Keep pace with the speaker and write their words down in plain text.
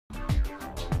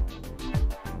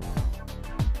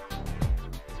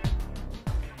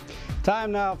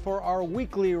Time now for our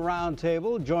weekly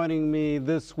roundtable. Joining me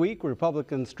this week,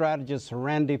 Republican strategist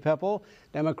Randy Pepple,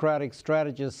 Democratic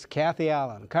strategist Kathy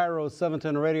Allen, Cairo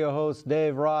 710 radio host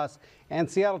Dave Ross, and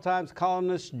Seattle Times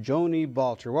columnist Joni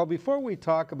Balcher. Well, before we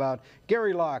talk about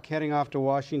Gary Locke heading off to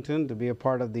Washington to be a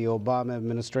part of the Obama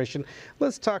administration,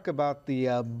 let's talk about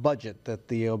the budget that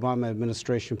the Obama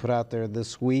administration put out there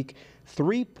this week.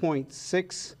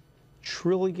 $3.6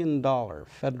 trillion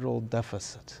federal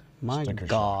deficit. My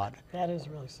God. That is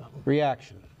really something.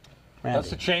 Reaction. Randy.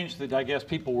 That's the change that I guess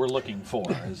people were looking for.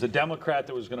 As a Democrat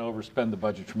that was going to overspend the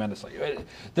budget tremendously.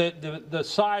 The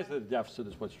size of the deficit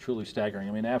is what's truly staggering.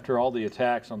 I mean, after all the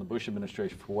attacks on the Bush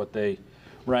administration for what they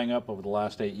rang up over the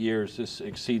last 8 years, this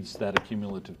exceeds that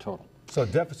accumulative total. So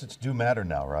deficits do matter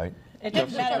now, right? It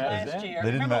didn't matter last year.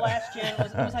 Remember last year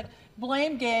it was like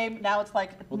blame game. Now it's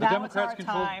like, well, now it's our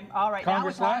time. All right,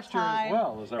 Congress now last it's our time. Year as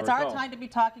well, as I it's recall. our time to be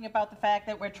talking about the fact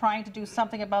that we're trying to do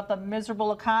something about the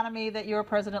miserable economy that your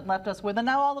president left us with, and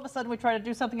now all of a sudden we try to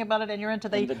do something about it, and you're into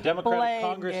the Democratic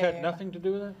Congress game. had nothing to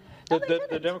do with that? No,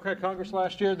 the Democratic Congress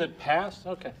last year that passed?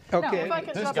 Okay. Okay.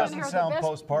 No, This doesn't sound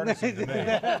post-partisan to me.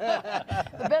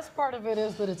 The best part of it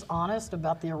is that it's honest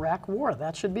about the Iraq War.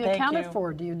 That should be accounted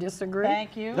for. Do you disagree?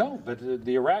 Thank you. No, but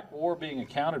the Iraq War being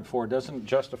accounted for doesn't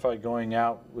justify going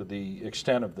out with the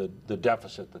extent of the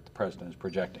deficit that the president is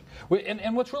projecting.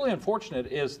 And what's really unfortunate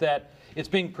is that it's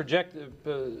being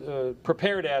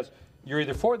prepared as you're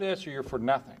either for this or you're for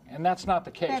nothing, and that's not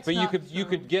the case. That's but not you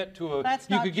could get to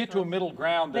a middle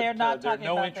ground that they're not there's talking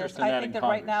no about interest this. in that I think in that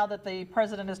right Congress. now that the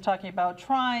president is talking about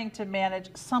trying to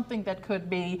manage something that could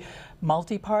be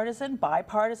multi-partisan,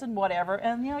 bipartisan, whatever,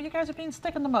 and you know, you guys are being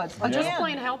stick in the mud. Or just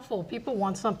plain helpful. People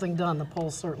want something done. The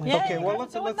polls certainly. Yeah, Okay, you well,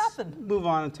 guys let's are doing nothing. move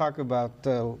on and talk about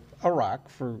Iraq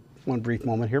for one brief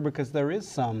moment here, because there is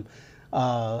some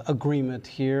agreement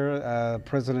here.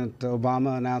 President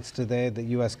Obama announced today that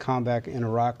U.S. combat in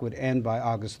Iraq would end by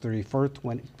August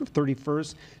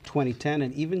 31st, 2010,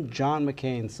 and even John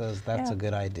McCain says that's a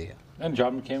good idea. And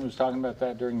John McCain was talking about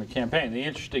that during the campaign. The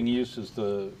interesting use is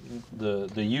the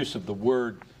use of the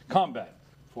word combat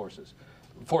forces.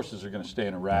 Forces are going to stay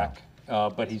in Iraq,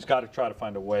 but he's got to try to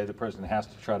find a way, the president has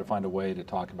to try to find a way to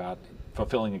talk about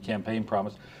fulfilling a campaign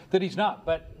promise that he's not.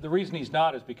 But the reason he's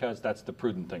not is because that's the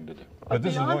prudent thing to do. But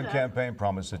this is one campaign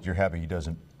promise that you're happy he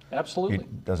doesn't. Absolutely. He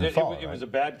doesn't follow, it was right?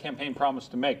 a bad campaign promise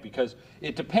to make because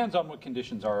it depends on what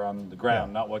conditions are on the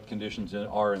ground, not what conditions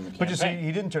are in the campaign. But you see,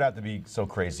 he didn't turn out to be so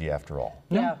crazy after all.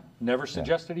 Yeah. Never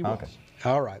suggested he was. Okay.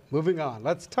 All right, moving on.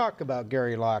 Let's talk about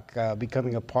Gary Locke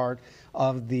becoming a part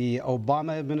of the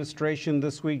Obama administration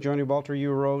this week. Joni Balcher,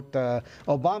 you wrote,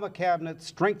 Obama cabinet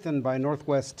strengthened by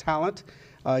Northwest talent.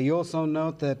 You also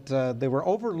note that they were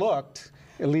overlooked,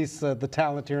 at least the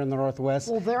talent here in the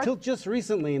Northwest, till just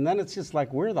recently, and then it's just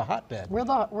like, we're the hotbed. We're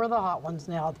the hot ones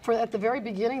now. At the very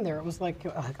beginning there, it was like,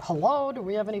 hello, do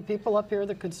we have any people up here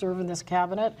that could serve in this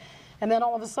cabinet? And then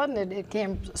all of a sudden it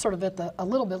came sort of at a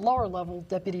little bit lower level,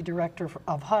 Deputy Director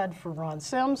of HUD for Ron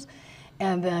Sims,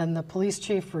 and then the police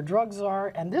chief for drug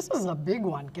czar, and this is a big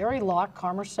one. Gary Locke,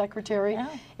 Commerce Secretary. Yeah.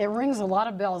 It rings a lot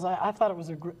of bells. I thought it was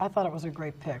a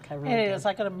great pick. I really did. It is.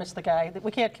 I could have missed the guy. We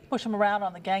can't push him around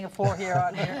on the Gang of Four here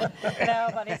on here. No,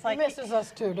 but it's like he misses us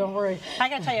too. Don't worry. I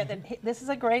got to tell you that this is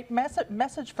a great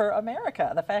message for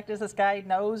America. The fact is, this guy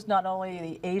knows not only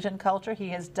the Asian culture, he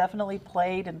has definitely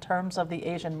played in terms of the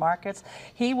Asian markets.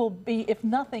 He will be, if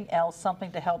nothing else,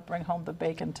 something to help bring home the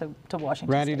bacon to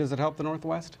Washington Randy, State. does it help the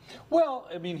Northwest? Well,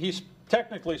 I mean, he's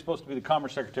technically supposed to be the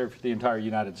Commerce Secretary for the entire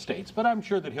United States, but I'm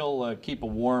sure that he'll keep a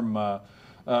warm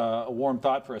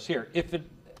thought for us here. If it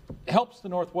helps the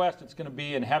Northwest, it's going to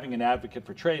be in having an advocate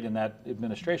for trade in that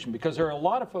administration, because there are a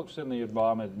lot of folks in the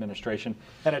Obama administration,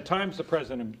 and at times the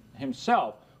president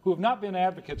himself, who have not been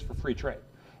advocates for free trade.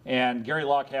 And Gary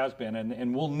Locke has been,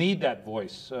 and we'll need that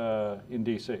voice in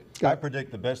D.C. I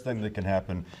predict the best thing that can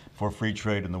happen for free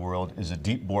trade in the world is a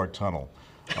deep bore tunnel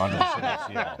under the city of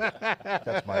Seattle.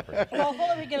 That's my prediction. Well,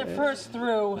 hopefully we get it first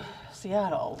through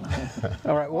Seattle.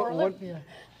 All right.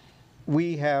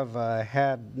 We have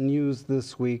had news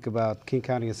this week about King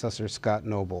County Assessor Scott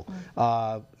Noble.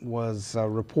 Was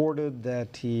reported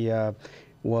that he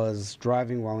was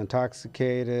driving while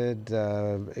intoxicated.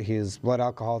 His blood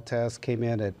alcohol test came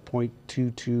in at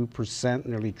 0.22%,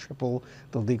 nearly triple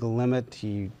the legal limit.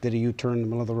 He did a U-turn in the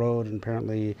middle of the road and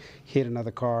apparently hit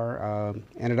another car,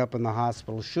 ended up in the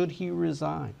hospital. Should he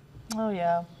resign? Oh,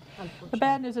 yeah. The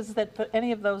bad news is that for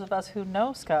any of those of us who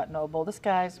know Scott Noble, this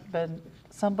guy's been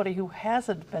somebody who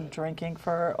hasn't been drinking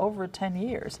for over 10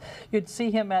 years. You'd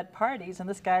see him at parties, and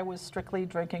this guy was strictly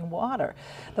drinking water.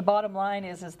 The bottom line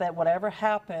is that whatever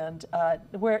happened,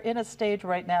 we're in a stage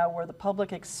right now where the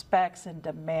public expects and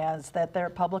demands that their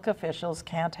public officials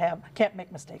can't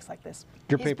make mistakes like this.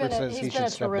 Your paper says he should step down.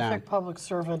 He's been a terrific public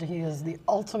servant. He is the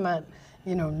ultimate,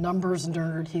 numbers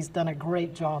nerd. He's done a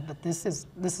great job, but this is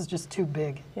just too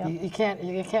big. Yeah. You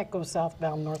can't go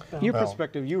southbound, northbound. Your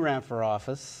perspective, you ran for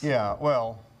office. Yeah,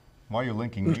 well, why are you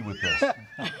linking me with this?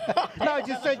 No, I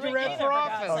just said you ran for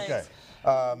office. Okay.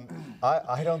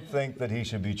 I don't think that he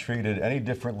should be treated any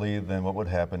differently than what would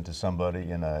happen to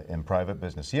somebody in private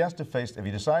business. He has to face, if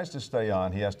he decides to stay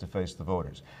on, he has to face the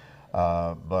voters.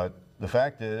 But the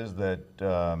fact is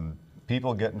that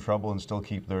people get in trouble and still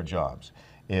keep their jobs.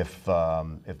 If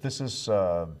this is,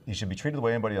 he should be treated the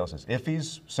way anybody else is. If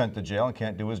he's sent to jail and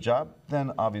can't do his job,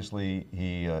 then obviously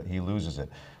he loses it.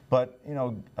 But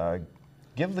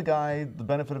give the guy the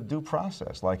benefit of due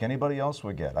process, like anybody else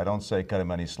would get. I don't say cut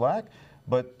him any slack,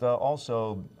 but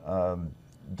also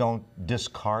don't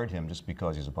discard him just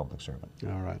because he's a public servant.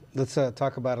 All right. Let's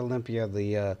talk about Olympia.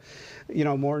 The,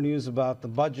 more news about the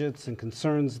budgets and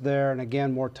concerns there, and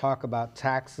again, more talk about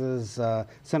taxes.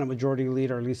 Senate Majority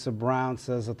Leader Lisa Brown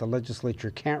says that the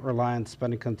legislature can't rely on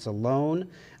spending cuts alone,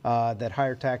 that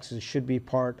higher taxes should be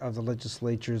part of the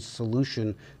legislature's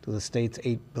solution to the state's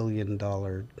 $8 billion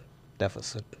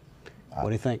deficit. What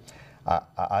do you think?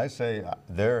 I say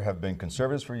there have been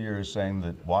conservatives for years saying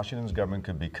that Washington's government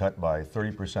could be cut by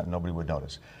 30% and nobody would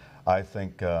notice. I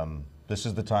think this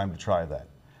is the time to try that.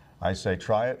 I say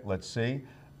try it, let's see.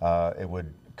 It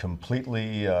would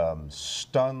completely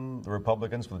stun the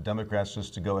Republicans for the Democrats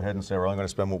just to go ahead and say we're only going to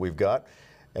spend what we've got.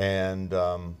 And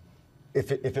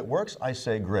if it works, I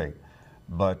say great.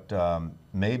 But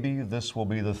maybe this will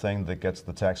be the thing that gets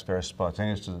the taxpayer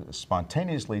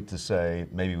spontaneously to say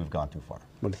maybe we've gone too far.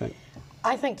 What do you think?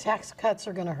 I think tax cuts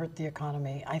are going to hurt the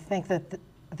economy. I think that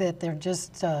they're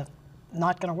just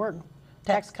not going to work.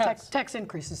 Tax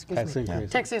increases, excuse me.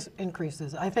 Tax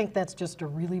increases. I think that's just a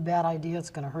really bad idea.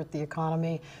 It's going to hurt the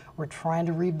economy. We're trying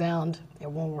to rebound. It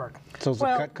won't work. So it's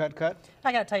a cut?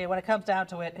 I got to tell you, when it comes down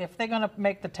to it, if they're going to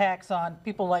make the tax on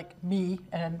people like me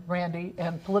and Randy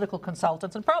and political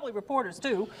consultants and probably reporters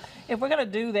too, if we're going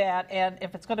to do that, and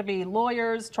if it's going to be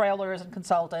lawyers, trial lawyers, and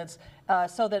consultants,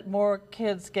 so that more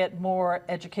kids get more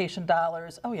education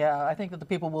dollars, oh yeah, I think that the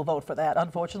people will vote for that,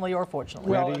 unfortunately or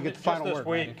fortunately. Randy, you get the final this word.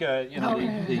 Week,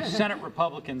 the Senate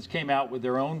Republicans came out with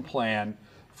their own plan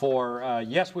for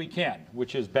Yes We Can,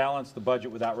 which is balance the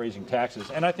budget without raising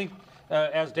taxes. And I think,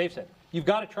 as Dave said, you've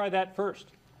got to try that first.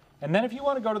 And then if you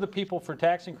want to go to the people for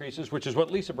tax increases, which is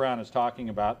what Lisa Brown is talking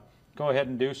about, go ahead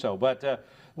and do so. But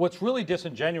what's really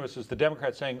disingenuous is the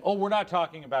Democrats saying, oh, we're not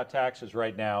talking about taxes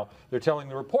right now. They're telling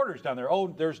the reporters down there, oh,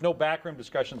 there's no backroom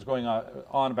discussions going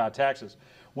on about taxes.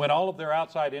 When all of their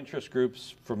outside interest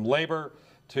groups, from labor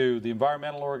to the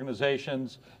environmental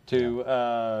organizations to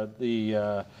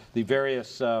the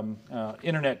various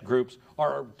internet groups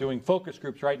are doing focus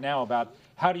groups right now about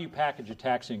how do you package a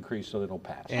tax increase so that it'll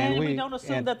pass. And we don't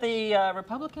assume that the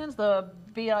Republicans, the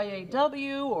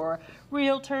BIAW or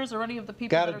realtors or any of the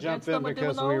people that are against them are doing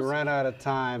those. Got to jump in because we ran out of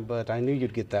time, but I knew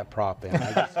you'd get that prop in.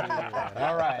 I just knew that.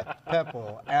 All right,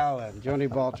 Pepple, Allen, Joni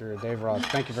Balter, Dave Ross,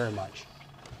 thank you very much.